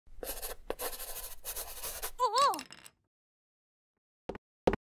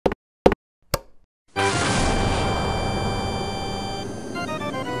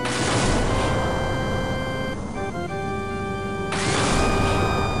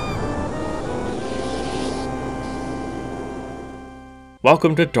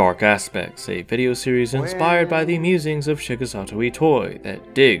Welcome to Dark Aspects, a video series inspired by the musings of Shigesato Itoi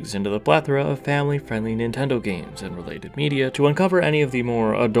that digs into the plethora of family-friendly Nintendo games and related media to uncover any of the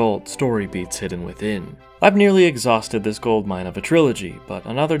more adult story beats hidden within. I've nearly exhausted this goldmine of a trilogy, but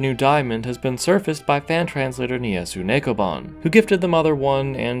another new diamond has been surfaced by fan translator Nyaasu Nekoban, who gifted the Mother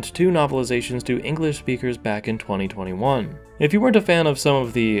 1 and 2 novelizations to English speakers back in 2021. If you weren't a fan of some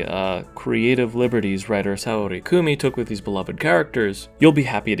of the, creative liberties writer Saori Kumi took with these beloved characters, you'll be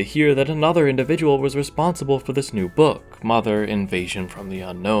happy to hear that another individual was responsible for this new book, Mother Invasion from the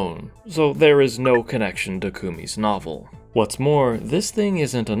Unknown. So there is no connection to Kumi's novel. What's more, this thing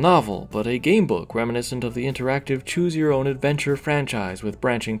isn't a novel, but a gamebook reminiscent of the interactive choose-your-own-adventure franchise with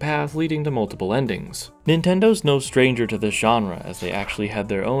branching paths leading to multiple endings. Nintendo's no stranger to this genre, as they actually had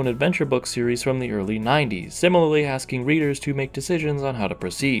their own adventure book series from the early 90s, similarly asking readers to make decisions on how to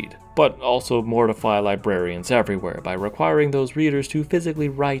proceed, but also mortify librarians everywhere by requiring those readers to physically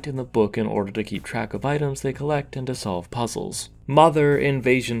write in the book in order to keep track of items they collect and to solve puzzles. Mother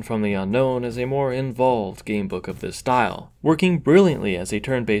Invasion from the Unknown is a more involved gamebook of this style, working brilliantly as a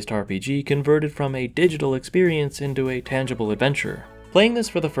turn-based RPG converted from a digital experience into a tangible adventure. Playing this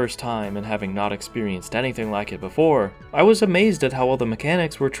for the first time and having not experienced anything like it before, I was amazed at how all the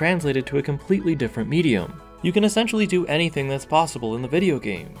mechanics were translated to a completely different medium. You can essentially do anything that's possible in the video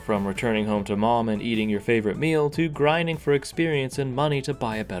game, from returning home to mom and eating your favorite meal to grinding for experience and money to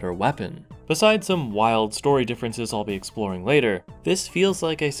buy a better weapon. Besides some wild story differences I'll be exploring later, this feels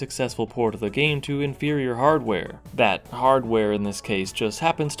like a successful port of the game to inferior hardware. That hardware in this case just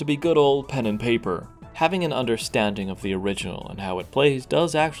happens to be good old pen and paper. Having an understanding of the original and how it plays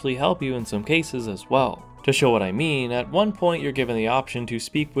does actually help you in some cases as well. To show what I mean, at one point you're given the option to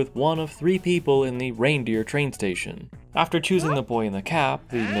speak with one of 3 people in the reindeer train station. After choosing the boy in the cap,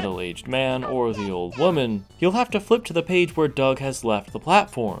 the middle-aged man, or the old woman, you'll have to flip to the page where Doug has left the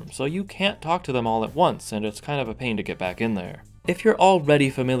platform, so you can't talk to them all at once, and it's kind of a pain to get back in there. If you're already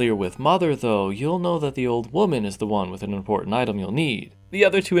familiar with Mother though, you'll know that the old woman is the one with an important item you'll need. The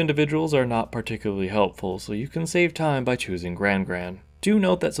other 2 individuals are not particularly helpful, so you can save time by choosing Gran. Do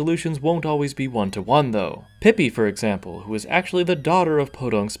note that solutions won't always be one-to-one though. Pippi, for example, who is actually the daughter of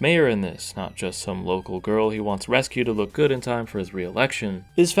Podunk's mayor in this, not just some local girl he wants rescued to look good in time for his re-election,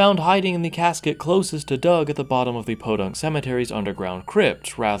 is found hiding in the casket closest to Doug at the bottom of the Podunk Cemetery's underground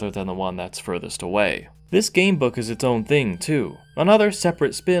crypt, rather than the one that's furthest away. This gamebook is its own thing too, another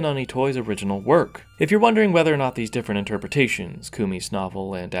separate spin on Itoi's original work. If you're wondering whether or not these different interpretations, Kumi's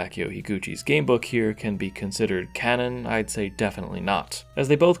novel and Akio Higuchi's gamebook here, can be considered canon, I'd say definitely not, as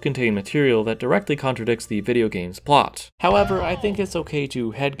they both contain material that directly contradicts the video game's plot. However, I think it's okay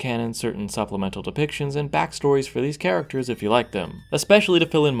to headcanon certain supplemental depictions and backstories for these characters if you like them, especially to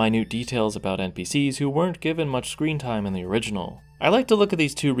fill in minute details about NPCs who weren't given much screen time in the original. I like to look at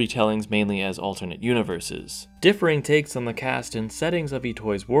these 2 retellings mainly as alternate universes, differing takes on the cast and settings of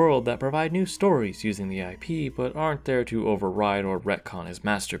Itoi's world that provide new stories using the IP but aren't there to override or retcon his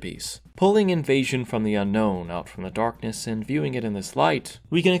masterpiece. Pulling Invasion from the Unknown out from the darkness and viewing it in this light,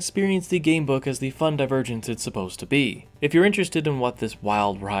 we can experience the gamebook as the fun divergence it's supposed to be. If you're interested in what this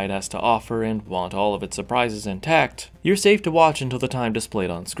wild ride has to offer and want all of its surprises intact, you're safe to watch until the time displayed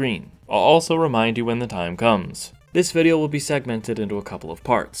on screen. I'll also remind you when the time comes. This video will be segmented into a couple of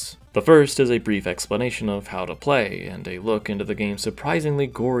parts. The first is a brief explanation of how to play, and a look into the game's surprisingly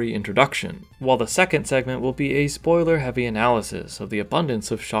gory introduction, while the second segment will be a spoiler-heavy analysis of the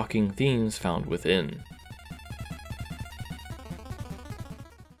abundance of shocking themes found within.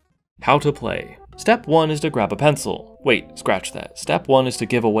 How to play. Step 1 is to grab a pencil. Wait, scratch that. Step 1 is to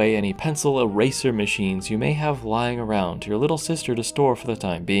give away any pencil eraser machines you may have lying around to your little sister to store for the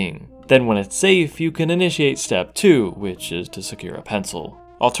time being. Then when it's safe, you can initiate step 2, which is to secure a pencil.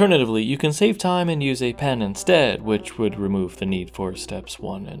 Alternatively, you can save time and use a pen instead, which would remove the need for steps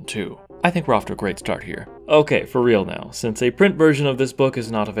 1 and 2. I think we're off to a great start here. Okay, for real now, since a print version of this book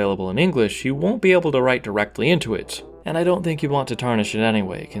is not available in English, you won't be able to write directly into it. And I don't think you want to tarnish it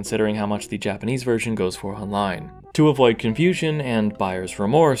anyway, considering how much the Japanese version goes for online. To avoid confusion and buyer's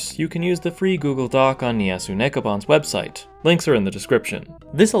remorse, you can use the free Google Doc on Nyaasu Nekoban's website. Links are in the description.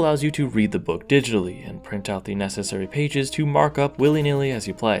 This allows you to read the book digitally and print out the necessary pages to mark up willy-nilly as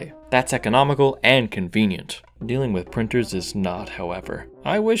you play. That's economical and convenient. Dealing with printers is not, however.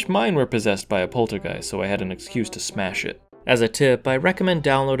 I wish mine were possessed by a poltergeist so I had an excuse to smash it. As a tip, I recommend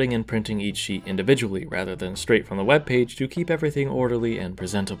downloading and printing each sheet individually rather than straight from the webpage to keep everything orderly and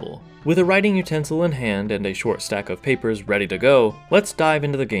presentable. With a writing utensil in hand and a short stack of papers ready to go, let's dive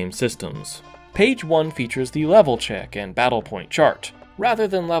into the game's systems. Page 1 features the level check and battle point chart. Rather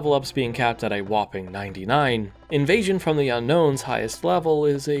than level ups being capped at a whopping 99, Invasion from the Unknown's highest level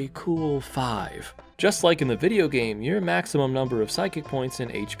is a cool 5. Just like in the video game, your maximum number of psychic points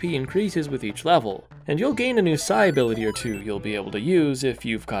and HP increases with each level, and you'll gain a new psi ability or two you'll be able to use if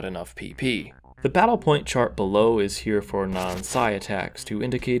you've got enough PP. The battle point chart below is here for non-psi attacks to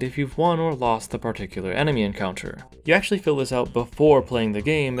indicate if you've won or lost the particular enemy encounter. You actually fill this out before playing the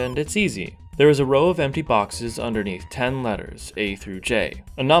game, and it's easy. There is a row of empty boxes underneath 10 letters, A through J.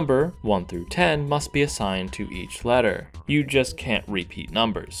 A number, 1 through 10, must be assigned to each letter. You just can't repeat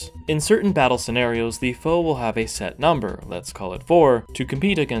numbers. In certain battle scenarios, the foe will have a set number, let's call it 4, to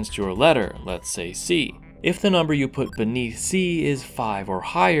compete against your letter, let's say C. If the number you put beneath C is 5 or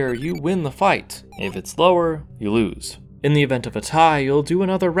higher, you win the fight. If it's lower, you lose. In the event of a tie, you'll do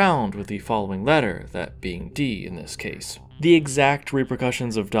another round with the following letter, that being D in this case. The exact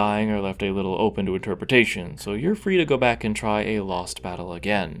repercussions of dying are left a little open to interpretation, so you're free to go back and try a lost battle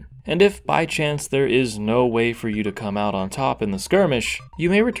again. And if by chance there is no way for you to come out on top in the skirmish, you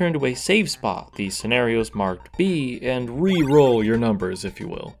may return to a save spot, the scenarios marked B, and re-roll your numbers, if you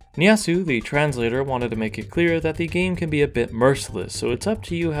will. Nyaasu, the translator, wanted to make it clear that the game can be a bit merciless, so it's up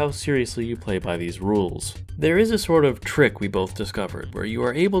to you how seriously you play by these rules. There is a sort of trick we both discovered, where you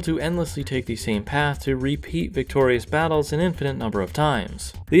are able to endlessly take the same path to repeat victorious battles an infinite number of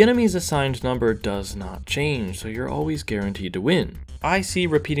times. The enemy's assigned number does not change, so you're always guaranteed to win. I see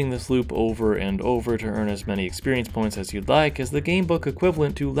repeating this loop over and over to earn as many experience points as you'd like as the gamebook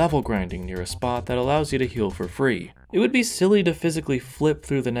equivalent to level grinding near a spot that allows you to heal for free. It would be silly to physically flip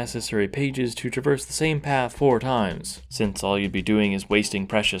through the necessary pages to traverse the same path 4 times, since all you'd be doing is wasting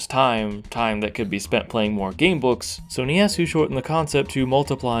precious time that could be spent playing more gamebooks, so Nyaasu shortened the concept to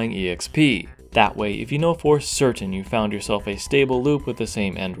multiplying EXP. That way, if you know for certain you found yourself a stable loop with the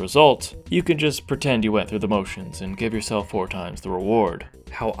same end result, you can just pretend you went through the motions and give yourself 4 times the reward.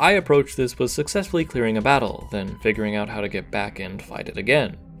 How I approached this was successfully clearing a battle, then figuring out how to get back and fight it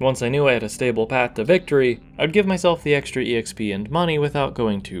again. Once I knew I had a stable path to victory, I'd give myself the extra EXP and money without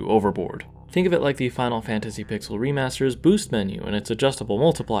going too overboard. Think of it like the Final Fantasy Pixel Remaster's boost menu and its adjustable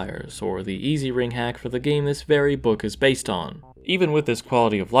multipliers, or the easy ring hack for the game this very book is based on. Even with this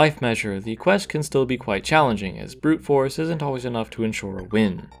quality of life measure, the quest can still be quite challenging, as brute force isn't always enough to ensure a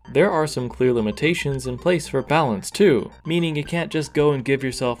win. There are some clear limitations in place for balance too, meaning you can't just go and give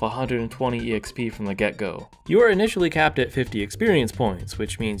yourself 120 EXP from the get-go. You are initially capped at 50 experience points,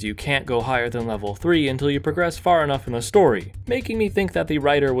 which means you can't go higher than level 3 until you progress far enough in the story, making me think that the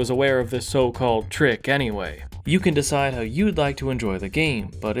writer was aware of this so-called trick anyway. You can decide how you'd like to enjoy the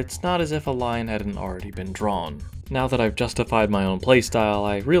game, but it's not as if a line hadn't already been drawn. Now that I've justified my own playstyle,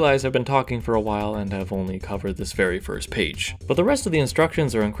 I realize I've been talking for a while and have only covered this very first page. But the rest of the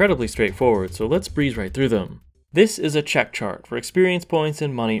instructions are incredibly straightforward, so let's breeze right through them. This is a check chart for experience points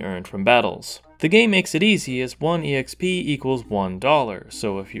and money earned from battles. The game makes it easy as 1 EXP equals $1,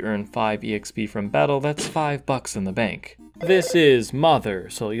 so if you earn 5 EXP from battle, that's $5 in the bank. This is Mother,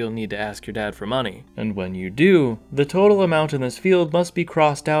 so you'll need to ask your dad for money. And when you do, the total amount in this field must be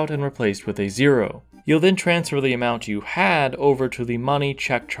crossed out and replaced with a 0. You'll then transfer the amount you had over to the money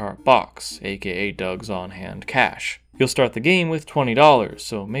check chart box, aka Doug's on-hand cash. You'll start the game with $20,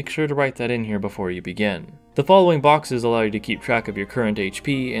 so make sure to write that in here before you begin. The following boxes allow you to keep track of your current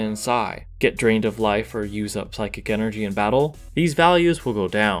HP and psi. Get drained of life or use up psychic energy in battle, these values will go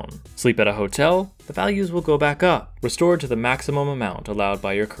down. Sleep at a hotel, the values will go back up, restored to the maximum amount allowed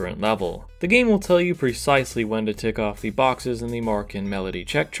by your current level. The game will tell you precisely when to tick off the boxes in the mark and melody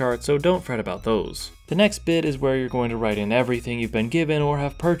check chart, so don't fret about those. The next bit is where you're going to write in everything you've been given or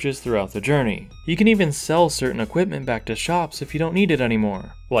have purchased throughout the journey. You can even sell certain equipment back to shops if you don't need it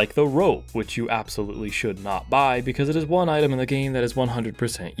anymore. Like the rope, which you absolutely should not buy because it is one item in the game that is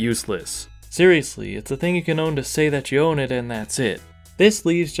 100% useless. Seriously, it's a thing you can own to say that you own it and that's it. This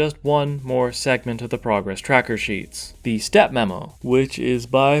leaves just one more segment of the progress tracker sheets, the step memo, which is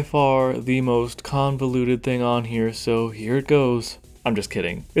by far the most convoluted thing on here, so here it goes. I'm just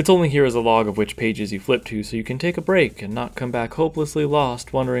kidding. It's only here as a log of which pages you flip to so you can take a break and not come back hopelessly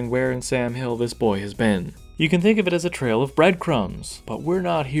lost wondering where in Sam Hill this boy has been. You can think of it as a trail of breadcrumbs, but we're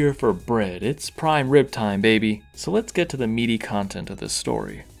not here for bread, it's prime rib time, baby. So let's get to the meaty content of this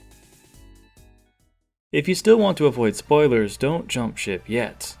story. If you still want to avoid spoilers, don't jump ship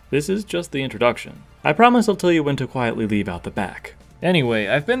yet. This is just the introduction. I promise I'll tell you when to quietly leave out the back. Anyway,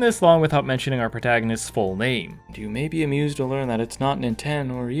 I've been this long without mentioning our protagonist's full name. You may be amused to learn that it's not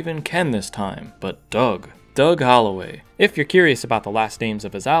Ninten or even Ken this time, but Doug. Doug Holloway. If you're curious about the last names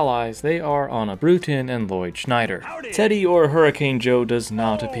of his allies, they are Anna Bruton and Lloyd Schneider. Teddy or Hurricane Joe does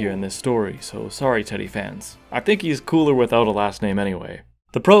not appear in this story, so sorry Teddy fans. I think he's cooler without a last name anyway.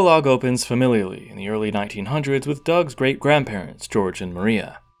 The prologue opens familiarly in the early 1900s with Doug's great-grandparents, George and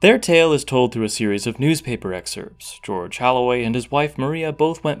Maria. Their tale is told through a series of newspaper excerpts. George Holloway and his wife Maria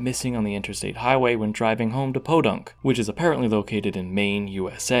both went missing on the interstate highway when driving home to Podunk, which is apparently located in Maine,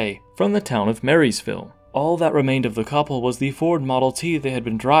 USA, from the town of Marysville. All that remained of the couple was the Ford Model T they had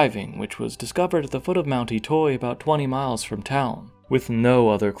been driving, which was discovered at the foot of Mount Etoy about 20 miles from town. With no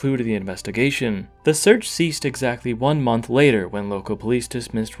other clue to the investigation, the search ceased exactly 1 month later when local police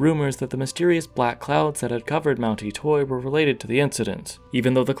dismissed rumors that the mysterious black clouds that had covered Mount Etoy were related to the incident,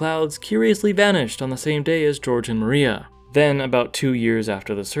 even though the clouds curiously vanished on the same day as George and Maria. Then, about 2 years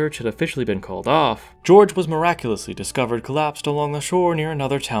after the search had officially been called off, George was miraculously discovered collapsed along the shore near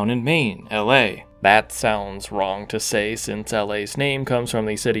another town in Maine, LA. That sounds wrong to say since LA's name comes from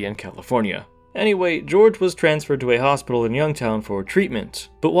the city in California. Anyway, George was transferred to a hospital in Youngtown for treatment,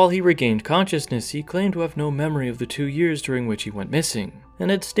 but while he regained consciousness, he claimed to have no memory of the 2 years during which he went missing, and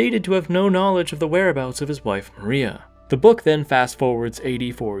had stated to have no knowledge of the whereabouts of his wife Maria. The book then fast-forwards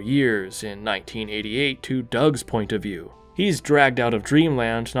 84 years, in 1988, to Doug's point of view. He's dragged out of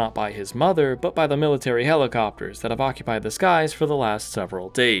dreamland not by his mother, but by the military helicopters that have occupied the skies for the last several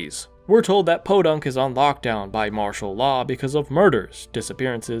days. We're told that Podunk is on lockdown by martial law because of murders,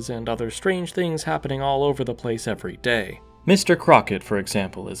 disappearances, and other strange things happening all over the place every day. Mr. Crockett, for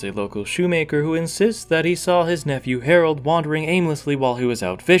example, is a local shoemaker who insists that he saw his nephew Harold wandering aimlessly while he was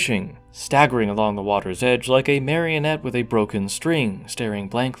out fishing, staggering along the water's edge like a marionette with a broken string, staring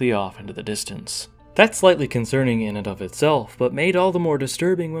blankly off into the distance. That's slightly concerning in and of itself, but made all the more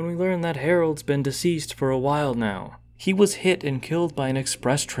disturbing when we learn that Harold's been deceased for a while now. He was hit and killed by an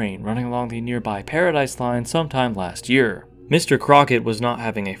express train running along the nearby Paradise line sometime last year. Mr. Crockett was not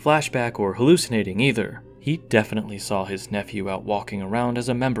having a flashback or hallucinating either. He definitely saw his nephew out walking around as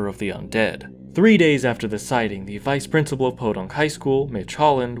a member of the undead. 3 days after the sighting, the vice principal of Podunk High School, Mitch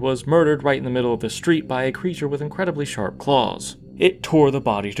Holland, was murdered right in the middle of the street by a creature with incredibly sharp claws. It tore the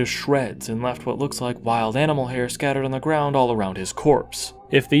body to shreds and left what looks like wild animal hair scattered on the ground all around his corpse.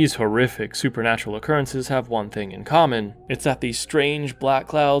 If these horrific supernatural occurrences have one thing in common, it's that these strange black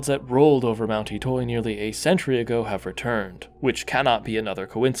clouds that rolled over Mount Etoy nearly a century ago have returned, which cannot be another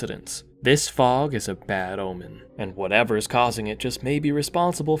coincidence. This fog is a bad omen, and whatever's causing it just may be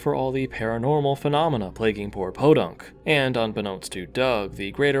responsible for all the paranormal phenomena plaguing poor Podunk, and unbeknownst to Doug,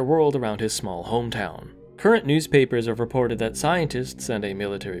 the greater world around his small hometown. Current newspapers have reported that scientists and a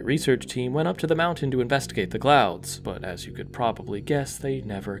military research team went up to the mountain to investigate the clouds, but as you could probably guess, they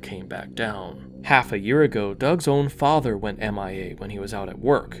never came back down. Half a year ago, Doug's own father went MIA when he was out at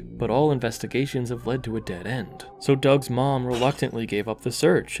work, but all investigations have led to a dead end. So Doug's mom reluctantly gave up the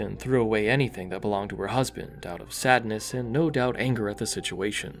search and threw away anything that belonged to her husband, out of sadness and no doubt anger at the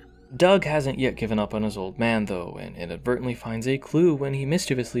situation. Doug hasn't yet given up on his old man though, and inadvertently finds a clue when he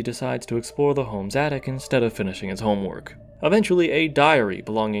mischievously decides to explore the home's attic instead of finishing his homework. Eventually, a diary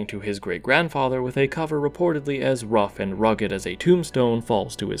belonging to his great-grandfather with a cover reportedly as rough and rugged as a tombstone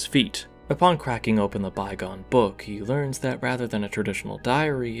falls to his feet. Upon cracking open the bygone book, he learns that rather than a traditional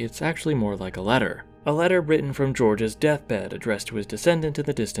diary, it's actually more like a letter. A letter written from George's deathbed addressed to his descendant in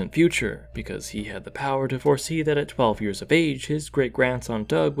the distant future, because he had the power to foresee that at 12 years of age, his great-grandson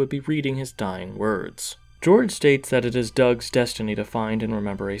Doug would be reading his dying words. George states that it is Doug's destiny to find and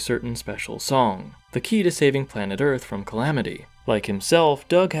remember a certain special song, the key to saving planet Earth from calamity. Like himself,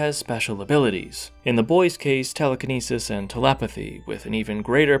 Doug has special abilities. In the boy's case, telekinesis and telepathy, with an even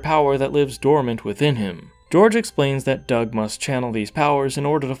greater power that lives dormant within him. George explains that Doug must channel these powers in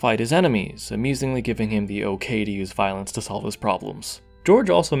order to fight his enemies, amusingly giving him the okay to use violence to solve his problems. George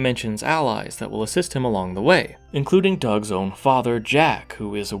also mentions allies that will assist him along the way, including Doug's own father, Jack,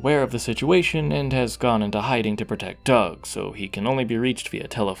 who is aware of the situation and has gone into hiding to protect Doug, so he can only be reached via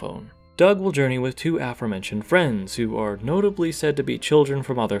telephone. Doug will journey with two aforementioned friends, who are notably said to be children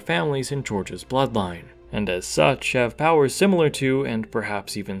from other families in George's bloodline, and as such have powers similar to, and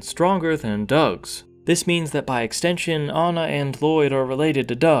perhaps even stronger than, Doug's. This means that by extension, Anna and Lloyd are related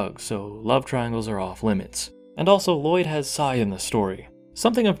to Doug, so love triangles are off limits. And also, Lloyd has Sai in the story.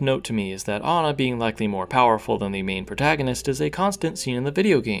 Something of note to me is that Anna, being likely more powerful than the main protagonist, is a constant seen in the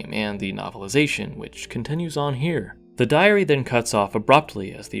video game and the novelization, which continues on here. The diary then cuts off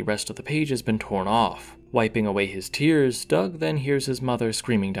abruptly as the rest of the page has been torn off. Wiping away his tears, Doug then hears his mother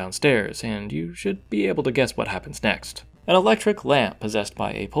screaming downstairs, and you should be able to guess what happens next. An electric lamp possessed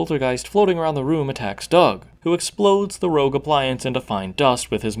by a poltergeist floating around the room attacks Doug, who explodes the rogue appliance into fine dust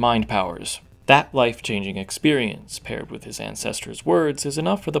with his mind powers. That life-changing experience, paired with his ancestors' words, is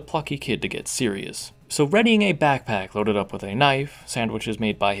enough for the plucky kid to get serious. So readying a backpack loaded up with a knife, sandwiches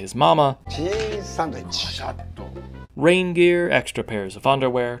made by his mama, cheese sandwich, rain gear, extra pairs of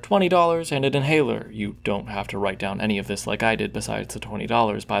underwear, $20, and an inhaler. You don't have to write down any of this like I did besides the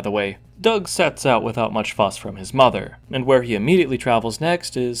 $20, by the way. Doug sets out without much fuss from his mother, and where he immediately travels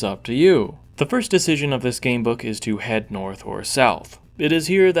next is up to you. The first decision of this gamebook is to head north or south. It is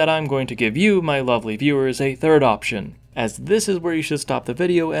here that I'm going to give you, my lovely viewers, a third option, as this is where you should stop the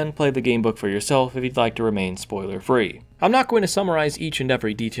video and play the gamebook for yourself if you'd like to remain spoiler-free. I'm not going to summarize each and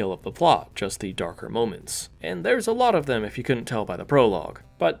every detail of the plot, just the darker moments. And there's a lot of them if you couldn't tell by the prologue,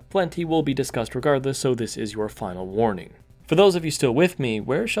 but plenty will be discussed regardless, so this is your final warning. For those of you still with me,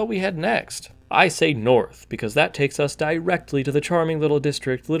 where shall we head next? I say north, because that takes us directly to the charming little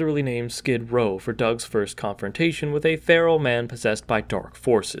district literally named Skid Row for Doug's first confrontation with a feral man possessed by dark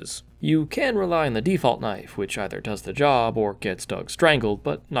forces. You can rely on the default knife, which either does the job or gets Doug strangled,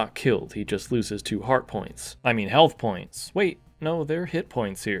 but not killed. He just loses 2 heart points. I mean health points. Wait, no, they're hit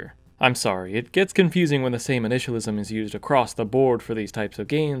points here. I'm sorry, it gets confusing when the same initialism is used across the board for these types of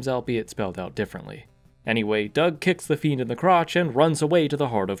games, albeit spelled out differently. Anyway, Doug kicks the fiend in the crotch and runs away to the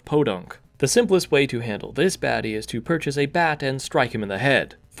heart of Podunk. The simplest way to handle this baddie is to purchase a bat and strike him in the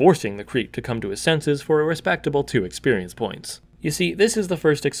head, forcing the creep to come to his senses for a respectable 2 experience points. You see, this is the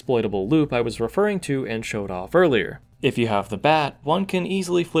first exploitable loop I was referring to and showed off earlier. If you have the bat, one can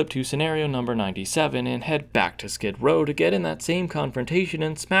easily flip to scenario number 97 and head back to Skid Row to get in that same confrontation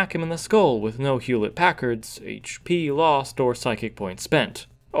and smack him in the skull with no Hewlett-Packard's, HP lost, or psychic points spent.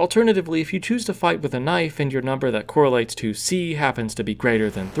 Alternatively, if you choose to fight with a knife and your number that correlates to C happens to be greater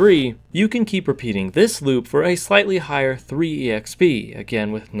than 3, you can keep repeating this loop for a slightly higher 3 EXP,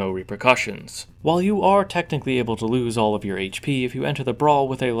 again with no repercussions. While you are technically able to lose all of your HP if you enter the brawl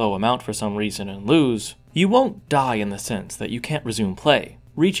with a low amount for some reason and lose, you won't die in the sense that you can't resume play.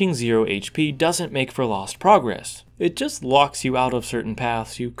 Reaching 0 HP doesn't make for lost progress. It just locks you out of certain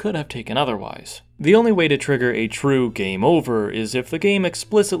paths you could have taken otherwise. The only way to trigger a true game over is if the game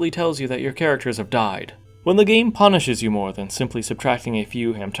explicitly tells you that your characters have died. When the game punishes you more than simply subtracting a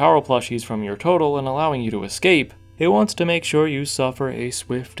few Hamtaro plushies from your total and allowing you to escape, it wants to make sure you suffer a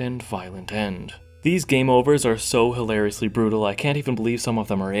swift and violent end. These game overs are so hilariously brutal I can't even believe some of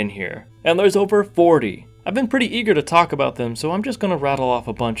them are in here. And there's over 40. I've been pretty eager to talk about them, so I'm just gonna rattle off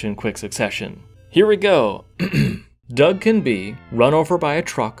a bunch in quick succession. Here we go. Doug can be run over by a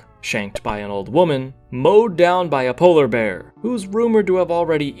truck, shanked by an old woman, mowed down by a polar bear, who's rumored to have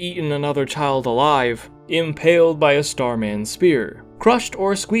already eaten another child alive, impaled by a Starman spear, crushed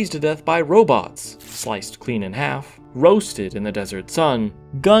or squeezed to death by robots, sliced clean in half, roasted in the desert sun,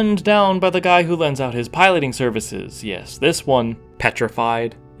 gunned down by the guy who lends out his piloting services, yes, this one,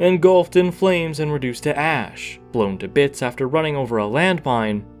 petrified, engulfed in flames and reduced to ash, blown to bits after running over a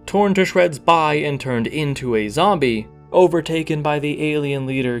landmine, torn to shreds by and turned into a zombie, overtaken by the alien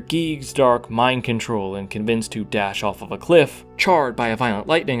leader Geeg's dark mind control and convinced to dash off of a cliff, charred by a violent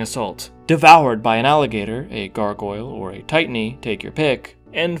lightning assault, devoured by an alligator, a gargoyle, or a titany, take your pick,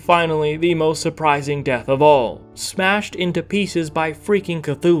 and finally, the most surprising death of all, smashed into pieces by freaking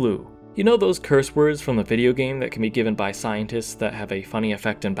Cthulhu. You know those curse words from the video game that can be given by scientists that have a funny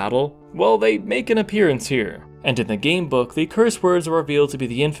effect in battle? Well, they make an appearance here. And in the game book, the curse words are revealed to be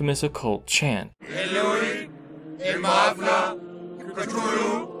the infamous occult chant.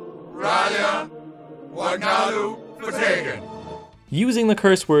 Using the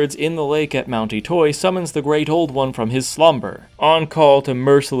curse words in the lake at Mount Itoy summons the Great Old One from his slumber, on call to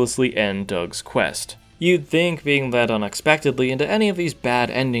mercilessly end Doug's quest. You'd think being led unexpectedly into any of these bad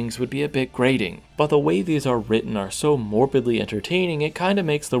endings would be a bit grating, but the way these are written are so morbidly entertaining it kinda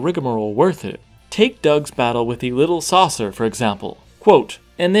makes the rigmarole worth it. Take Doug's battle with the Little Saucer, for example. Quote,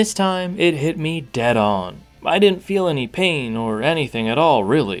 "And this time, it hit me dead on. I didn't feel any pain or anything at all,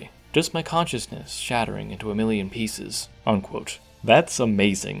 really. Just my consciousness shattering into a million pieces." Unquote. That's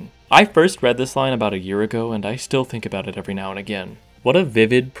amazing. I first read this line about a year ago, and I still think about it every now and again. What a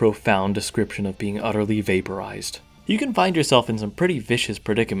vivid, profound description of being utterly vaporized. You can find yourself in some pretty vicious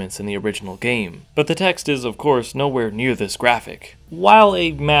predicaments in the original game, but the text is, of course, nowhere near this graphic. While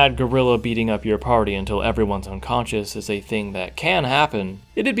a mad gorilla beating up your party until everyone's unconscious is a thing that can happen,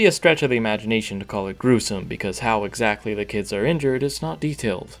 it'd be a stretch of the imagination to call it gruesome because how exactly the kids are injured is not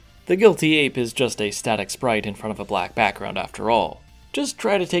detailed. The guilty ape is just a static sprite in front of a black background after all. Just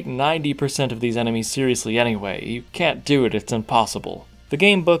try to take 90% of these enemies seriously anyway. You can't do it, it's impossible. The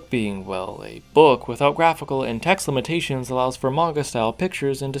game book being, well, a book without graphical and text limitations allows for manga-style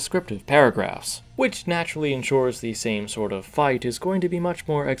pictures and descriptive paragraphs, which naturally ensures the same sort of fight is going to be much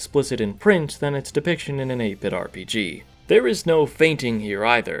more explicit in print than its depiction in an 8-bit RPG. There is no fainting here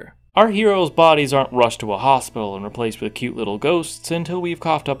either. Our heroes' bodies aren't rushed to a hospital and replaced with cute little ghosts until we've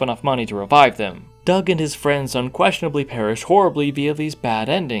coughed up enough money to revive them. Doug and his friends unquestionably perish horribly via these bad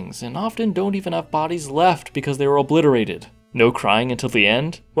endings, and often don't even have bodies left because they were obliterated. No crying until the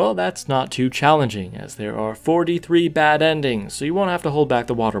end? Well, that's not too challenging, as there are 43 bad endings, so you won't have to hold back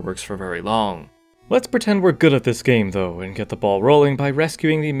the waterworks for very long. Let's pretend we're good at this game, though, and get the ball rolling by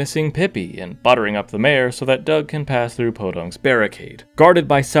rescuing the missing Pippi and buttering up the mayor so that Doug can pass through Podung's barricade, guarded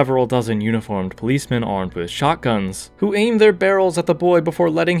by several dozen uniformed policemen armed with shotguns, who aim their barrels at the boy before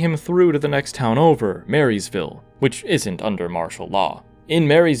letting him through to the next town over, Marysville, which isn't under martial law. In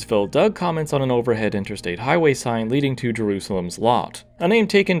Marysville, Doug comments on an overhead interstate highway sign leading to Jerusalem's Lot, a name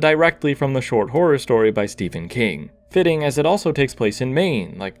taken directly from the short horror story by Stephen King, fitting as it also takes place in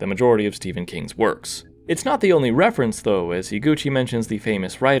Maine, like the majority of Stephen King's works. It's not the only reference though, as Higuchi mentions the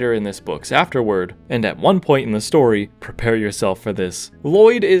famous writer in this book's afterword, and at one point in the story, prepare yourself for this,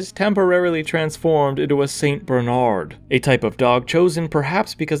 Lloyd is temporarily transformed into a Saint Bernard, a type of dog chosen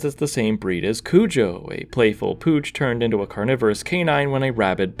perhaps because it's the same breed as Cujo, a playful pooch turned into a carnivorous canine when a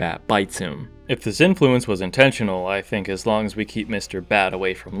rabid bat bites him. If this influence was intentional, I think as long as we keep Mr. Bat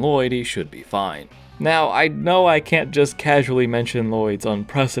away from Lloyd, he should be fine. Now, I know I can't just casually mention Lloyd's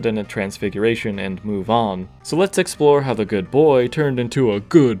unprecedented transfiguration and move on, so let's explore how the good boy turned into a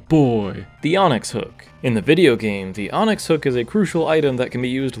good boy. The Onyx Hook. In the video game, the Onyx Hook is a crucial item that can be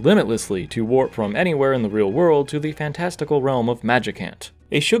used limitlessly to warp from anywhere in the real world to the fantastical realm of Magicant.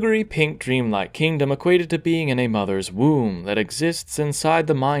 A sugary pink dreamlike kingdom equated to being in a mother's womb that exists inside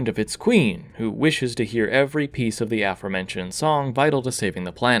the mind of its queen, who wishes to hear every piece of the aforementioned song vital to saving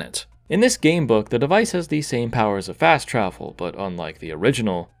the planet. In this gamebook, the device has the same powers of fast travel, but unlike the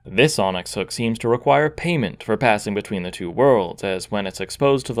original, this Onyx Hook seems to require payment for passing between the two worlds, as when it's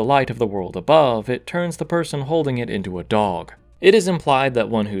exposed to the light of the world above, it turns the person holding it into a dog. It is implied that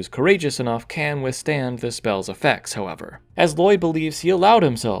one who's courageous enough can withstand the spell's effects, however, as Lloyd believes he allowed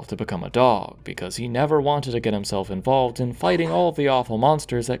himself to become a dog because he never wanted to get himself involved in fighting all of the awful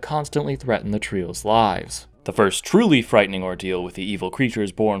monsters that constantly threaten the trio's lives. The first truly frightening ordeal with the evil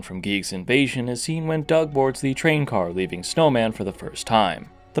creatures born from Geek's invasion is seen when Doug boards the train car leaving Snowman for the first time.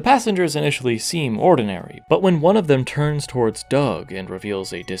 The passengers initially seem ordinary, but when one of them turns towards Doug and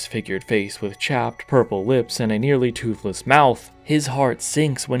reveals a disfigured face with chapped purple lips and a nearly toothless mouth, his heart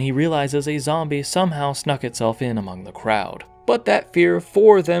sinks when he realizes a zombie somehow snuck itself in among the crowd. But that fear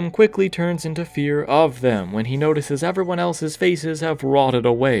for them quickly turns into fear of them when he notices everyone else's faces have rotted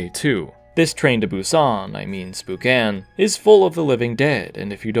away too. This train to Busan, Spokane, is full of the living dead,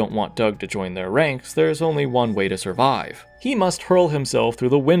 and if you don't want Doug to join their ranks, there's only one way to survive. He must hurl himself through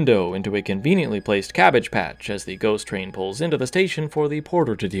the window into a conveniently placed cabbage patch as the ghost train pulls into the station for the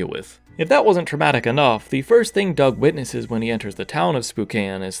porter to deal with. If that wasn't traumatic enough, the first thing Doug witnesses when he enters the town of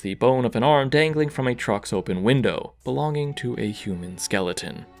Spokane is the bone of an arm dangling from a truck's open window, belonging to a human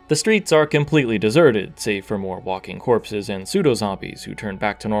skeleton. The streets are completely deserted, save for more walking corpses and pseudo-zombies who turn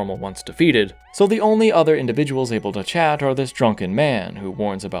back to normal once defeated, so the only other individuals able to chat are this drunken man who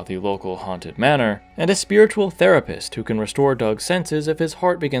warns about the local haunted manor, and a spiritual therapist who can restore Doug's senses if his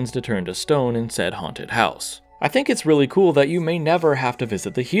heart begins to turn to stone in said haunted house. I think it's really cool that you may never have to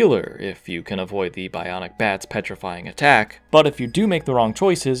visit the healer if you can avoid the bionic bat's petrifying attack, but if you do make the wrong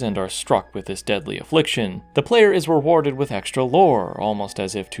choices and are struck with this deadly affliction, the player is rewarded with extra lore, almost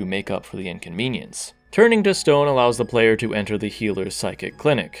as if to make up for the inconvenience. Turning to stone allows the player to enter the healer's psychic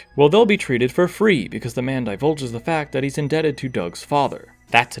clinic. Well, they'll be treated for free because the man divulges the fact that he's indebted to Doug's father.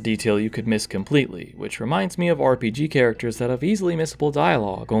 That's a detail you could miss completely, which reminds me of RPG characters that have easily missable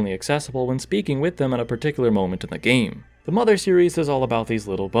dialogue only accessible when speaking with them at a particular moment in the game. The Mother series is all about these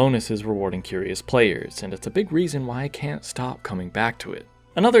little bonuses rewarding curious players, and it's a big reason why I can't stop coming back to it.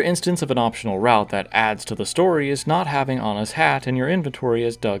 Another instance of an optional route that adds to the story is not having Anna's hat in your inventory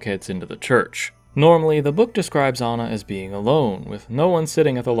as Doug heads into the church. Normally, the book describes Anna as being alone, with no one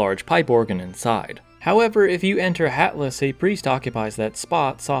sitting at the large pipe organ inside. However, if you enter hatless, a priest occupies that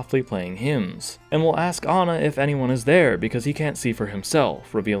spot softly playing hymns, and will ask Anna if anyone is there because he can't see for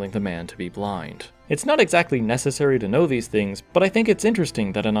himself, revealing the man to be blind. It's not exactly necessary to know these things, but I think it's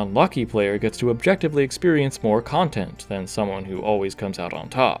interesting that an unlucky player gets to objectively experience more content than someone who always comes out on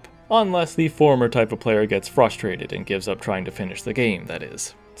top. Unless the former type of player gets frustrated and gives up trying to finish the game, that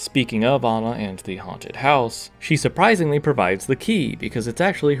is. Speaking of Anna and the haunted house, she surprisingly provides the key because it's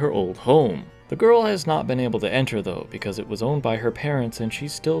actually her old home. The girl has not been able to enter though because it was owned by her parents and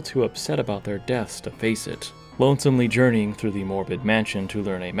she's still too upset about their deaths to face it. Lonesomely journeying through the morbid mansion to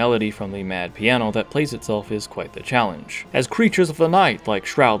learn a melody from the mad piano that plays itself is quite the challenge, as creatures of the night like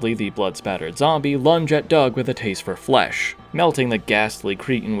Shroudly the blood-spattered zombie lunge at Doug with a taste for flesh. Melting the ghastly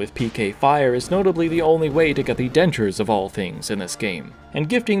cretin with PK fire is notably the only way to get the dentures of all things in this game, and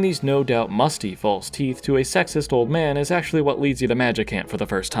gifting these no doubt musty false teeth to a sexist old man is actually what leads you to Magic Camp for the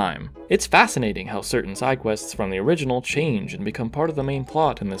first time. It's fascinating how certain side quests from the original change and become part of the main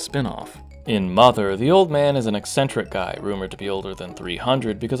plot in this spin-off. In Mother, the old man is an eccentric guy rumored to be older than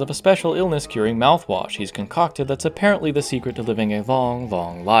 300 because of a special illness-curing mouthwash he's concocted that's apparently the secret to living a long,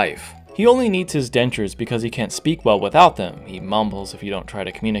 long life. He only needs his dentures because he can't speak well without them. He mumbles if you don't try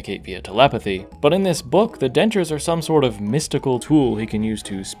to communicate via telepathy. But in this book, the dentures are some sort of mystical tool he can use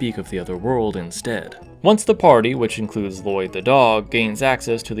to speak of the other world instead. Once the party, which includes Lloyd the dog, gains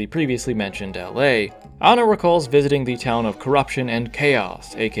access to the previously mentioned LA, Anna recalls visiting the town of corruption and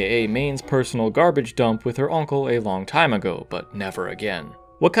chaos, aka MAINE's personal garbage dump with her uncle a long time ago, but never again.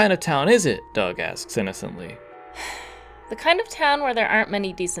 What kind of town is it? Doug asks innocently. The kind of town where there aren't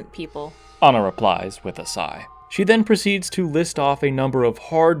many decent people, Anna replies with a sigh. She then proceeds to list off a number of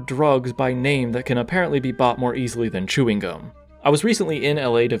hard drugs by name that can apparently be bought more easily than chewing gum. I was recently in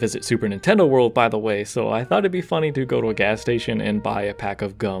LA to visit Super Nintendo World, by the way, so I thought it'd be funny to go to a gas station and buy a pack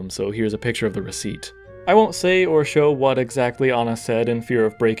of gum, so here's a picture of the receipt. I won't say or show what exactly Anna said in fear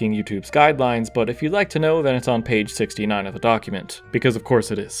of breaking YouTube's guidelines, but if you'd like to know, then it's on page 69 of the document, because of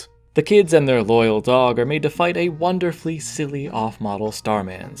course it is. The kids and their loyal dog are made to fight a wonderfully silly off-model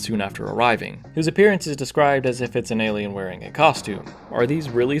Starman soon after arriving, whose appearance is described as if it's an alien wearing a costume. Are these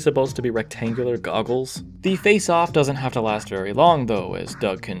really supposed to be rectangular goggles? The face-off doesn't have to last very long though, as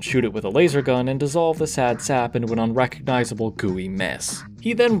Doug can shoot it with a laser gun and dissolve the sad sap into an unrecognizable gooey mess.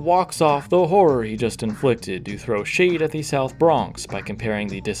 He then walks off the horror he just inflicted to throw shade at the South Bronx by comparing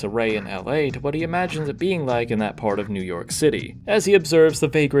the disarray in LA to what he imagines it being like in that part of New York City, as he observes the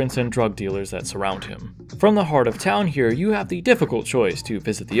vagrants and drug dealers that surround him. From the heart of town here, you have the difficult choice to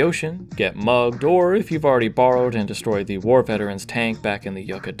visit the ocean, get mugged, or if you've already borrowed and destroyed the war veteran's tank back in the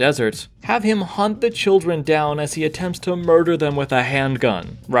Yucca deserts, have him hunt the children down as he attempts to murder them with a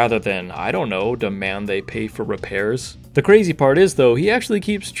handgun, rather than, I don't know, demand they pay for repairs. The crazy part is though, he actually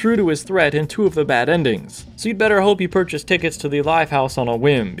keeps true to his threat in 2 of the bad endings, so you'd better hope you purchase tickets to the live house on a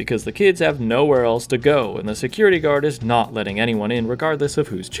whim, because the kids have nowhere else to go and the security guard is not letting anyone in regardless of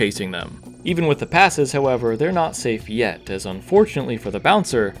who's chasing them. Even with the passes, however, they're not safe yet, as unfortunately for the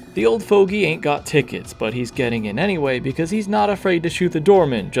bouncer, the old fogey ain't got tickets, but he's getting in anyway because he's not afraid to shoot the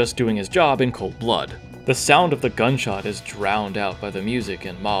doorman just doing his job in cold blood. The sound of the gunshot is drowned out by the music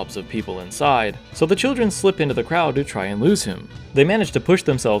and mobs of people inside, so the children slip into the crowd to try and lose him. They manage to push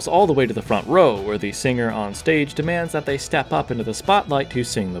themselves all the way to the front row, where the singer on stage demands that they step up into the spotlight to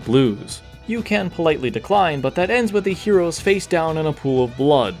sing the blues. You can politely decline, but that ends with the heroes face down in a pool of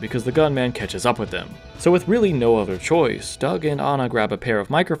blood because the gunman catches up with them. So with really no other choice, Doug and Anna grab a pair of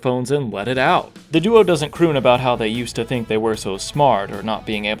microphones and let it out. The duo doesn't croon about how they used to think they were so smart or not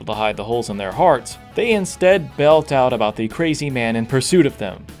being able to hide the holes in their hearts. They instead belt out about the crazy man in pursuit of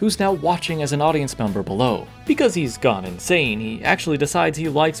them, who's now watching as an audience member below. Because he's gone insane, he actually decides he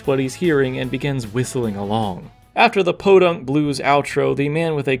likes what he's hearing and begins whistling along. After the podunk blues outro, the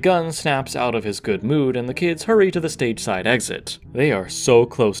man with a gun snaps out of his good mood and the kids hurry to the stage side exit. They are so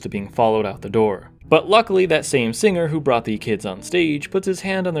close to being followed out the door. But luckily, that same singer who brought the kids on stage puts his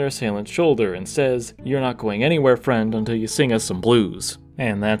hand on their assailant's shoulder and says, "You're not going anywhere, friend, until you sing us some blues."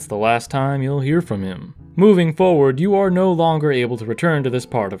 And that's the last time you'll hear from him. Moving forward, you are no longer able to return to this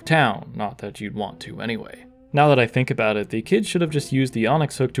part of town, not that you'd want to anyway. Now that I think about it, the kids should have just used the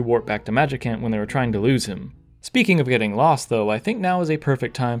Onyx hook to warp back to Magic Camp when they were trying to lose him. Speaking of getting lost though, I think now is a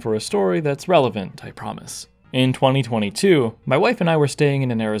perfect time for a story that's relevant, I promise. In 2022, my wife and I were staying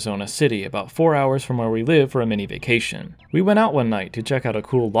in an Arizona city about 4 hours from where we live for a mini vacation. We went out one night to check out a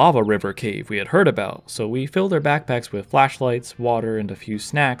cool lava river cave we had heard about, so we filled our backpacks with flashlights, water, and a few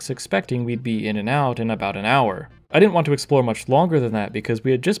snacks, expecting we'd be in and out in about an hour. I didn't want to explore much longer than that because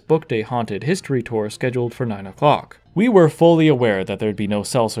we had just booked a haunted history tour scheduled for 9 o'clock. We were fully aware that there'd be no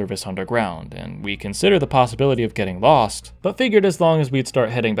cell service underground, and we considered the possibility of getting lost, but figured as long as we'd start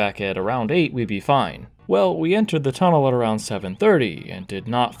heading back at around 8, we'd be fine. Well, we entered the tunnel at around 7:30, and did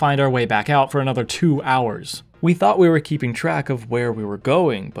not find our way back out for another 2 hours. We thought we were keeping track of where we were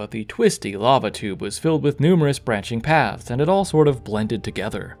going, but the twisty lava tube was filled with numerous branching paths, and it all sort of blended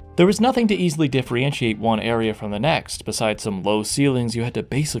together. There was nothing to easily differentiate one area from the next, besides some low ceilings you had to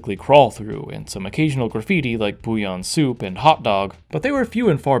basically crawl through, and some occasional graffiti like bouillon soup and hot dog, but they were few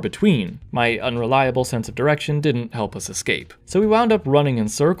and far between. My unreliable sense of direction didn't help us escape, so we wound up running in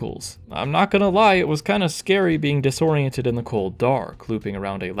circles. I'm not gonna lie, it was kinda scary being disoriented in the cold dark, looping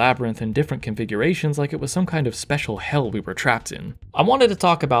around a labyrinth in different configurations like it was some kind of special hell we were trapped in. I wanted to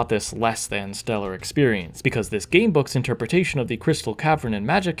talk about this less than stellar experience, because this gamebook's interpretation of the Crystal Cavern and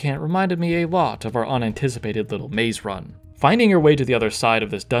Magic Camp reminded me a lot of our unanticipated little maze run. Finding your way to the other side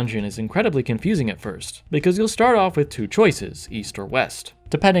of this dungeon is incredibly confusing at first, because you'll start off with two choices, east or west.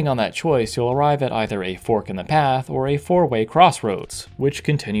 Depending on that choice, you'll arrive at either a fork in the path or a four-way crossroads, which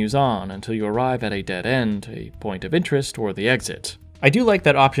continues on until you arrive at a dead end, a point of interest, or the exit. I do like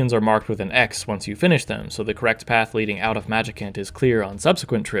that options are marked with an X once you finish them, so the correct path leading out of Magicant is clear on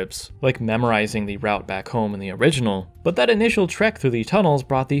subsequent trips, like memorizing the route back home in the original, but that initial trek through the tunnels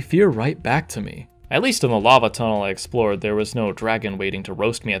brought the fear right back to me. At least in the lava tunnel I explored, there was no dragon waiting to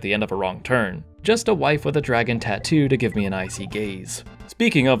roast me at the end of a wrong turn, just a wife with a dragon tattoo to give me an icy gaze.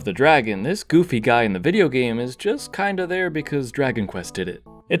 Speaking of the dragon, this goofy guy in the video game is just kinda there because Dragon Quest did it.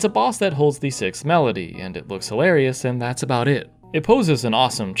 It's a boss that holds the 6th melody, and it looks hilarious, and that's about it. It poses an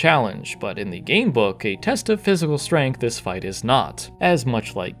awesome challenge, but in the gamebook, a test of physical strength this fight is not, as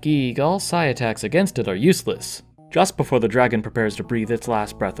much like Geeg, all psi attacks against it are useless. Just before the dragon prepares to breathe its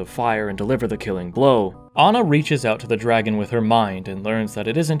last breath of fire and deliver the killing blow, Anna reaches out to the dragon with her mind and learns that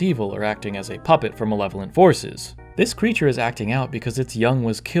it isn't evil or acting as a puppet for malevolent forces. This creature is acting out because its young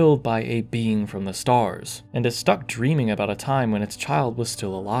was killed by a being from the stars, and is stuck dreaming about a time when its child was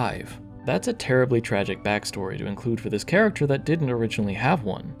still alive. That's a terribly tragic backstory to include for this character that didn't originally have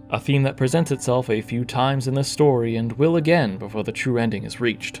one. A theme that presents itself a few times in the story and will again before the true ending is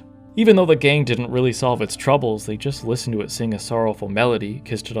reached. Even though the gang didn't really solve its troubles, they just listened to it sing a sorrowful melody,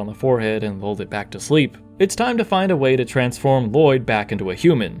 kissed it on the forehead, and lulled it back to sleep. It's time to find a way to transform Lloyd back into a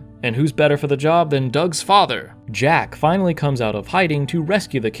human. And who's better for the job than Doug's father? Jack finally comes out of hiding to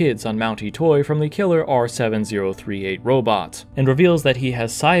rescue the kids on Mount Toy from the killer R7038 robot, and reveals that he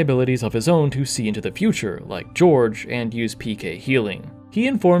has psi abilities of his own to see into the future, like George, and use PK healing. He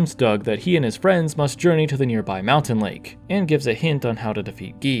informs Doug that he and his friends must journey to the nearby mountain lake, and gives a hint on how to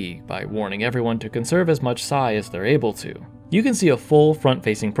defeat Geeg by warning everyone to conserve as much psi as they're able to. You can see a full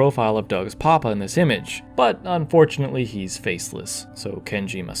front-facing profile of Doug's papa in this image, but unfortunately he's faceless, so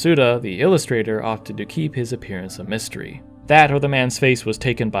Kenji Masuda, the illustrator, opted to keep his appearance a mystery. That or the man's face was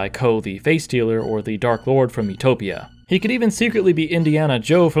taken by Ko the Face Stealer or the Dark Lord from Utopia. He could even secretly be Indiana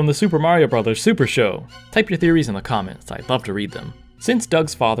Joe from the Super Mario Bros. Super Show. Type your theories in the comments, I'd love to read them. Since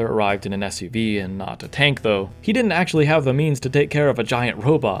Doug's father arrived in an SUV and not a tank though, he didn't actually have the means to take care of a giant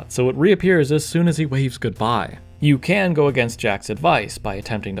robot, so it reappears as soon as he waves goodbye. You can go against Jack's advice by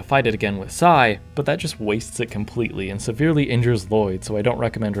attempting to fight it again with psi, but that just wastes it completely and severely injures Lloyd, so I don't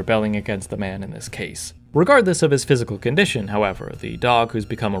recommend rebelling against the man in this case. Regardless of his physical condition, however, the dog who's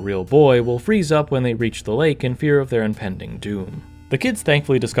become a real boy will freeze up when they reach the lake in fear of their impending doom. The kids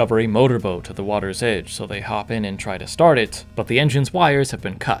thankfully discover a motorboat at the water's edge, so they hop in and try to start it, but the engine's wires have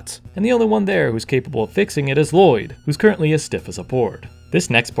been cut, and the only one there who's capable of fixing it is Lloyd, who's currently as stiff as a board. This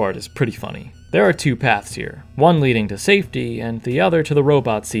next part is pretty funny. There are two paths here, one leading to safety and the other to the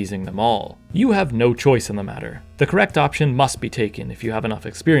robot seizing them all. You have no choice in the matter. The correct option must be taken if you have enough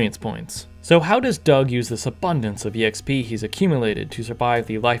experience points. So how does Doug use this abundance of EXP he's accumulated to survive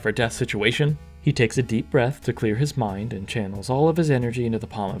the life or death situation? He takes a deep breath to clear his mind and channels all of his energy into the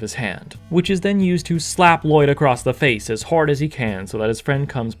palm of his hand, which is then used to slap Lloyd across the face as hard as he can so that his friend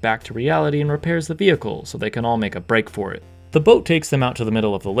comes back to reality and repairs the vehicle so they can all make a break for it. The boat takes them out to the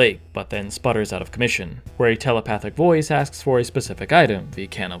middle of the lake, but then sputters out of commission, where a telepathic voice asks for a specific item, the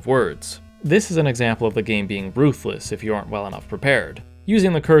can of words. This is an example of the game being ruthless if you aren't well enough prepared.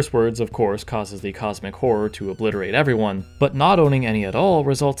 Using the curse words, of course, causes the cosmic horror to obliterate everyone, but not owning any at all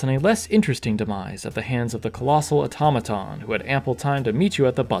results in a less interesting demise at the hands of the colossal automaton who had ample time to meet you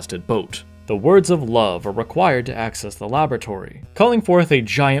at the busted boat. The words of love are required to access the laboratory, calling forth a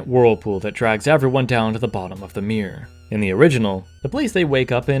giant whirlpool that drags everyone down to the bottom of the mirror. In the original, the place they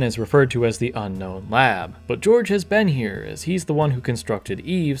wake up in is referred to as the Unknown Lab, but George has been here as he's the one who constructed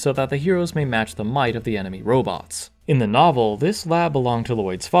Eve so that the heroes may match the might of the enemy robots. In the novel, this lab belonged to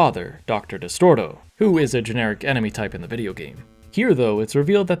Lloyd's father, Dr. Distorto, who is a generic enemy type in the video game. Here though, it's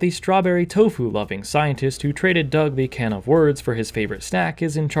revealed that the strawberry tofu-loving scientist who traded Doug the can of words for his favorite snack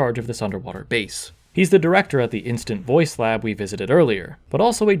is in charge of this underwater base. He's the director at the Instant Voice lab we visited earlier, but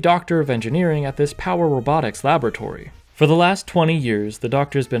also a doctor of engineering at this power robotics laboratory. For the last 20 years, the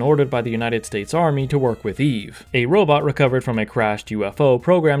Doctor's been ordered by the United States Army to work with Eve, a robot recovered from a crashed UFO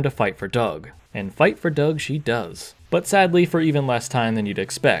programmed to fight for Doug. And fight for Doug she does. But sadly for even less time than you'd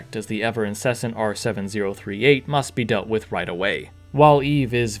expect, as the ever-incessant R7038 must be dealt with right away. While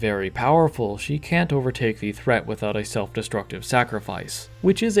Eve is very powerful, she can't overtake the threat without a self-destructive sacrifice,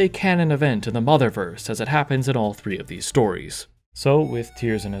 which is a canon event in the Motherverse as it happens in all 3 of these stories. So, with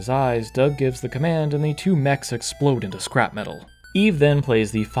tears in his eyes, Doug gives the command and the 2 mechs explode into scrap metal. Eve then plays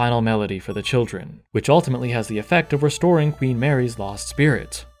the final melody for the children, which ultimately has the effect of restoring Queen Mary's lost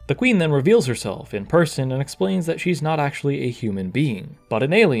spirit. The Queen then reveals herself in person and explains that she's not actually a human being, but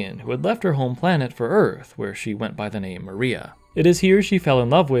an alien who had left her home planet for Earth, where she went by the name Maria. It is here she fell in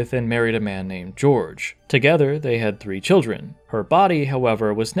love with and married a man named George. Together, they had 3 children. Her body,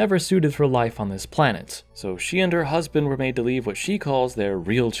 however, was never suited for life on this planet, so she and her husband were made to leave what she calls their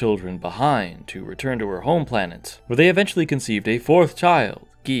real children behind to return to her home planet, where they eventually conceived a 4th child,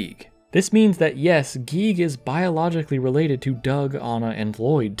 Geeg. This means that yes, Geeg is biologically related to Doug, Anna, and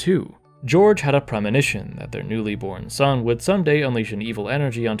Lloyd too. George had a premonition that their newly born son would someday unleash an evil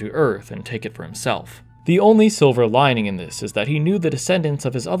energy onto Earth and take it for himself. The only silver lining in this is that he knew the descendants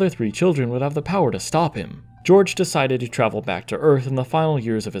of his other 3 children would have the power to stop him. George decided to travel back to Earth in the final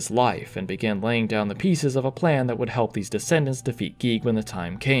years of his life and began laying down the pieces of a plan that would help these descendants defeat Geeg when the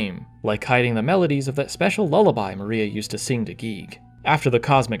time came, like hiding the melodies of that special lullaby Maria used to sing to Geeg. After the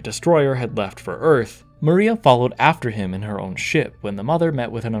cosmic destroyer had left for Earth, Maria followed after him in her own ship when the mother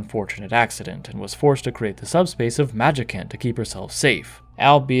met with an unfortunate accident and was forced to create the subspace of Magicant to keep herself safe,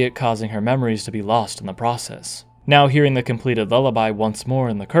 albeit causing her memories to be lost in the process. Now hearing the completed lullaby once more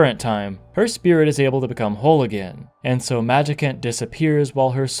in the current time, her spirit is able to become whole again, and so Magicant disappears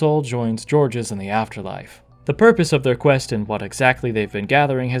while her soul joins George's in the afterlife. The purpose of their quest and what exactly they've been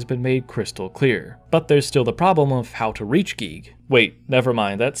gathering has been made crystal clear, but there's still the problem of how to reach Geeg. Wait, never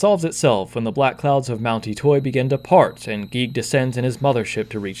mind, that solves itself when the black clouds of Mount Itoy begin to part and Geeg descends in his mothership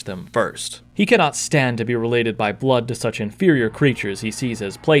to reach them first. He cannot stand to be related by blood to such inferior creatures he sees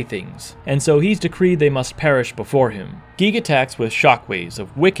as playthings, and so he's decreed they must perish before him. Geeg attacks with shockwaves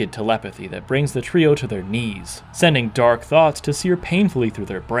of wicked telepathy that brings the trio to their knees, sending dark thoughts to sear painfully through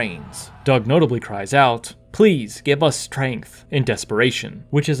their brains. Doug notably cries out, "Please, give us strength," in desperation,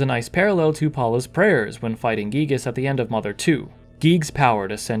 which is a nice parallel to Paula's prayers when fighting Gigas at the end of Mother 2. Geeg's power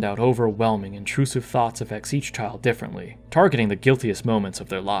to send out overwhelming, intrusive thoughts affects each child differently, targeting the guiltiest moments of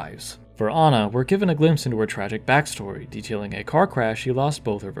their lives. For Anna, we're given a glimpse into her tragic backstory, detailing a car crash she lost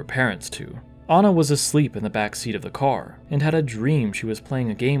both of her parents to. Anna was asleep in the back seat of the car, and had a dream she was playing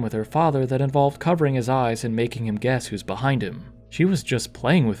a game with her father that involved covering his eyes and making him guess who's behind him. She was just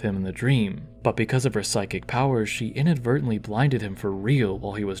playing with him in the dream, but because of her psychic powers, she inadvertently blinded him for real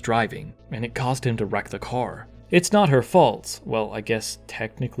while he was driving, and it caused him to wreck the car. It's not her fault. Well, I guess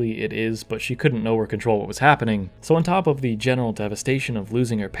technically it is, but she couldn't know or control what was happening. So on top of the general devastation of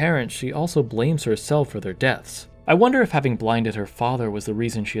losing her parents, she also blames herself for their deaths. I wonder if having blinded her father was the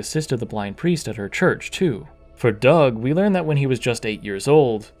reason she assisted the blind priest at her church, too. For Doug, we learn that when he was just 8 years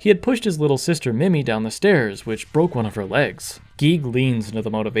old, he had pushed his little sister Mimi down the stairs, which broke one of her legs. Geeg leans into the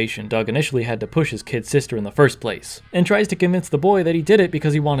motivation Doug initially had to push his kid sister in the first place, and tries to convince the boy that he did it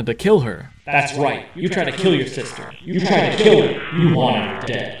because he wanted to kill her. That's right, you tried to kill your sister. You tried to kill her. You wanted her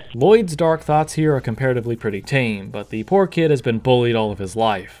dead. Lloyd's dark thoughts here are comparatively pretty tame, but the poor kid has been bullied all of his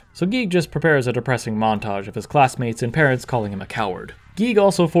life, so Geeg just prepares a depressing montage of his classmates and parents calling him a coward. Geeg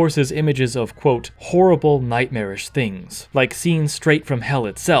also forces images of, quote, horrible, nightmarish things, like scenes straight from hell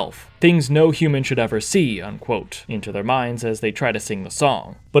itself, things no human should ever see, unquote, into their minds as they try to sing the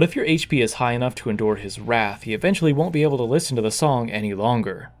song. But if your HP is high enough to endure his wrath, he eventually won't be able to listen to the song any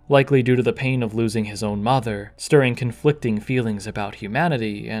longer, likely due to the pain of losing his own mother, stirring conflicting feelings about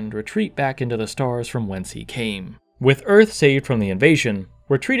humanity, and retreat back into the stars from whence he came. With Earth saved from the invasion,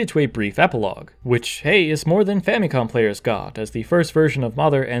 we're treated to a brief epilogue, which, hey, is more than Famicom players got, as the first version of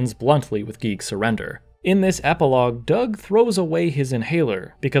Mother ends bluntly with Geeg's surrender. In this epilogue, Doug throws away his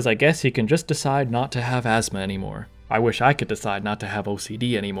inhaler, because I guess he can just decide not to have asthma anymore. I wish I could decide not to have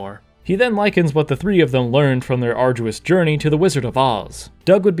OCD anymore. He then likens what the 3 of them learned from their arduous journey to the Wizard of Oz.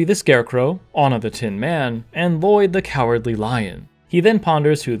 Doug would be the Scarecrow, Anna the Tin Man, and Lloyd the Cowardly Lion. He then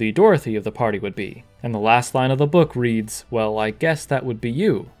ponders who the Dorothy of the party would be, and the last line of the book reads, well, I guess that would be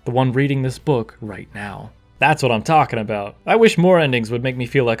you, the one reading this book right now. That's what I'm talking about. I wish more endings would make me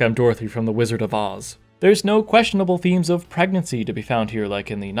feel like I'm Dorothy from the Wizard of Oz. There's no questionable themes of pregnancy to be found here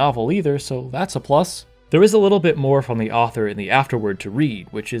like in the novel either, so that's a plus. There is a little bit more from the author in the afterword to read,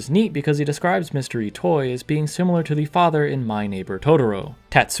 which is neat because he describes Mr. Itoy as being similar to the father in My Neighbor Totoro,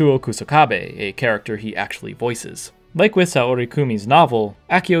 Tatsuo Kusakabe, a character he actually voices. Like with Saori Kumi's novel,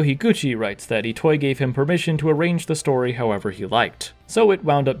 Akio Higuchi writes that Itoi gave him permission to arrange the story however he liked, so it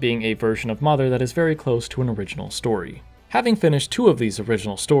wound up being a version of Mother that is very close to an original story. Having finished 2 of these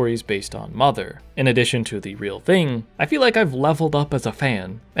original stories based on Mother, in addition to The Real Thing, I feel like I've leveled up as a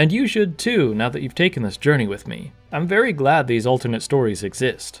fan, and you should too now that you've taken this journey with me. I'm very glad these alternate stories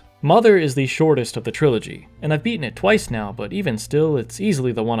exist. Mother is the shortest of the trilogy, and I've beaten it twice now, but even still, it's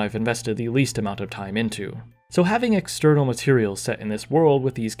easily the one I've invested the least amount of time into. So having external material set in this world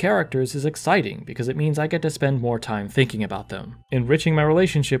with these characters is exciting because it means I get to spend more time thinking about them, enriching my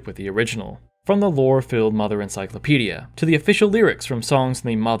relationship with the original. From the lore-filled Mother encyclopedia, to the official lyrics from songs in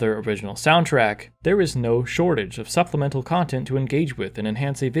the Mother original soundtrack, there is no shortage of supplemental content to engage with and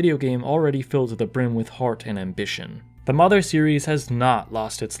enhance a video game already filled to the brim with heart and ambition. The Mother series has not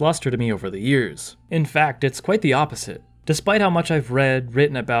lost its luster to me over the years. In fact, it's quite the opposite. Despite how much I've read,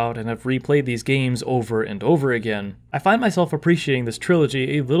 written about, and have replayed these games over and over again, I find myself appreciating this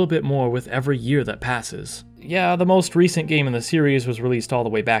trilogy a little bit more with every year that passes. Yeah, the most recent game in the series was released all the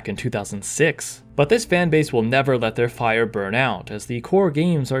way back in 2006, but this fanbase will never let their fire burn out, as the core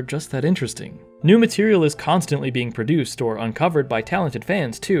games are just that interesting. New material is constantly being produced or uncovered by talented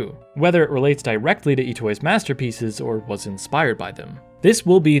fans too, whether it relates directly to Itoi's masterpieces or was inspired by them. This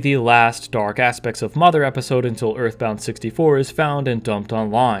will be the last Dark Aspects of Mother episode until EarthBound 64 is found and dumped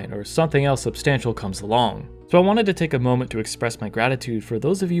online, or something else substantial comes along. So I wanted to take a moment to express my gratitude for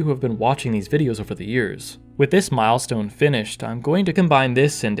those of you who have been watching these videos over the years. With this milestone finished, I'm going to combine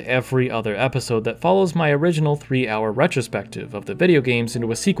this and every other episode that follows my original 3-hour retrospective of the video games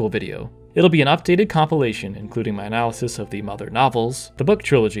into a sequel video. It'll be an updated compilation including my analysis of the Mother novels, the book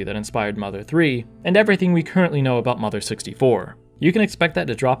trilogy that inspired Mother 3, and everything we currently know about Mother 64. You can expect that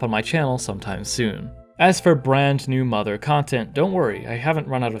to drop on my channel sometime soon. As for brand new Mother content, don't worry, I haven't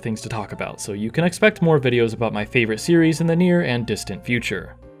run out of things to talk about, so you can expect more videos about my favorite series in the near and distant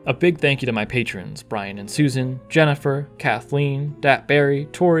future. A big thank you to my patrons, Brian and Susan, Jennifer, Kathleen, Dat Barry,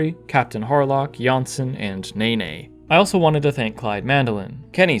 Tori, Captain Harlock, Janssen, and Nene. I also wanted to thank Clyde Mandolin,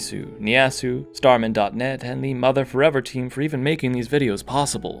 Kenisu, Nyaasu, Starman.net, and the Mother Forever team for even making these videos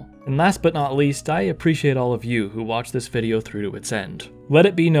possible. And last but not least, I appreciate all of you who watched this video through to its end. Let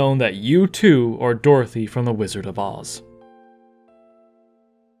it be known that you too are Dorothy from The Wizard of Oz.